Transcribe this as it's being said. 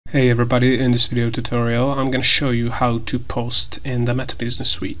Hey everybody, in this video tutorial I'm going to show you how to post in the Meta Business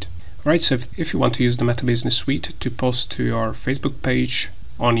Suite. Alright, so if you want to use the Meta Business Suite to post to your Facebook page,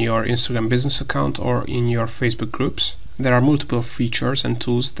 on your Instagram business account or in your Facebook groups, there are multiple features and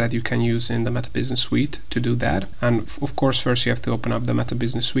tools that you can use in the Meta Business Suite to do that. And of course, first you have to open up the Meta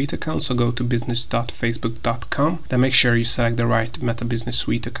Business Suite account, so go to business.facebook.com, then make sure you select the right Meta Business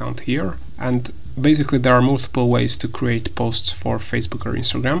Suite account here. And basically there are multiple ways to create posts for Facebook or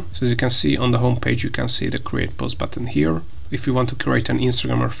Instagram. So as you can see on the home page, you can see the create post button here. If you want to create an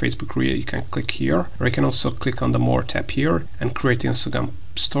Instagram or Facebook reel, you can click here, or you can also click on the More tab here and create Instagram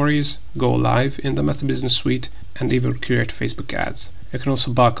stories, go live in the Meta Business Suite, and even create Facebook ads. You can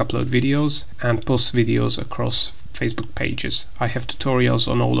also bulk upload videos and post videos across Facebook pages. I have tutorials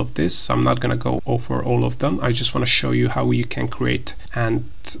on all of this, so I'm not going to go over all of them. I just want to show you how you can create and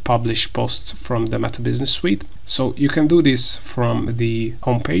publish posts from the Meta Business Suite. So you can do this from the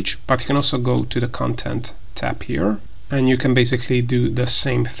home page, but you can also go to the Content tab here, and you can basically do the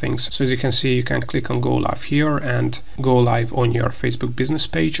same things. So as you can see, you can click on Go Live here and go live on your Facebook business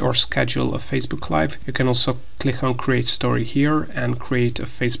page or schedule a Facebook Live. You can also click on Create Story here and create a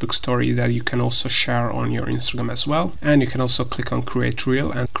Facebook story that you can also share on your Instagram as well. And you can also click on Create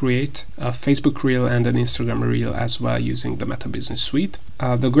Reel and create a Facebook Reel and an Instagram Reel as well using the Meta Business Suite.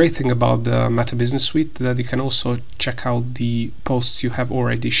 The great thing about the Meta Business Suite is that you can also check out the posts you have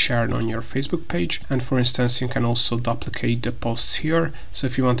already shared on your Facebook page. And for instance, you can also duplicate the posts here. So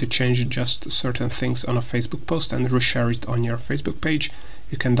if you want to change just certain things on a Facebook post and reshare it on your Facebook page,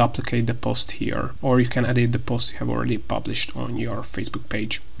 you can duplicate the post here, or you can edit the post you have already published on your Facebook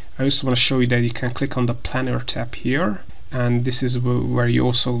page. I also want to show you that you can click on the Planner tab here, and this is where you're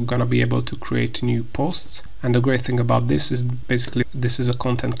also gonna be able to create new posts. And the great thing about this is basically this is a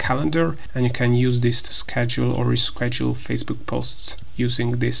content calendar, and you can use this to schedule or reschedule Facebook posts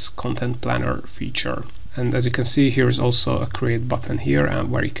using this content planner feature. And as you can see, here is also a create button here, and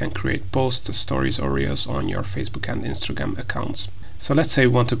where you can create posts, stories or reels on your Facebook and Instagram accounts. So let's say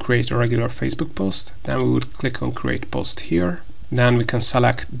we want to create a regular Facebook post, then we would click on create post here. Then we can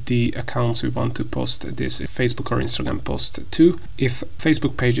select the accounts we want to post this Facebook or Instagram post to. If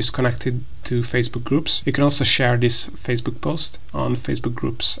Facebook page is connected to Facebook groups, you can also share this Facebook post on Facebook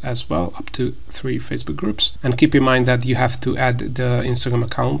groups as well, up to 3 Facebook groups. And keep in mind that you have to add the Instagram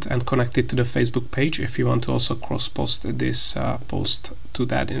account and connect it to the Facebook page if you want to also cross-post this post to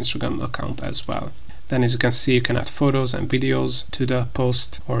that Instagram account as well. Then as you can see, you can add photos and videos to the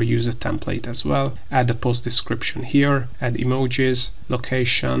post or use a template as well. Add the post description here, add emojis,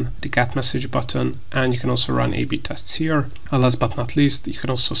 location, the get message button, and you can also run A/B tests here. And last but not least, you can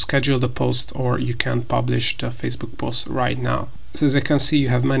also schedule the post or you can publish the Facebook post right now. So as you can see, you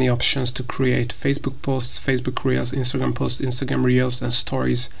have many options to create Facebook posts, Facebook Reels, Instagram posts, Instagram Reels and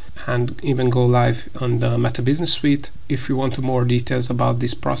stories, and even go live on the Meta Business Suite. If you want more details about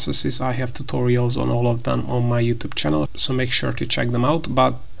these processes, I have tutorials on all of them on my YouTube channel, so make sure to check them out.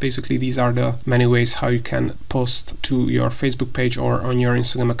 But basically these are the many ways how you can post to your Facebook page or on your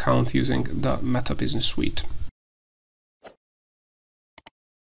Instagram account using the Meta Business Suite.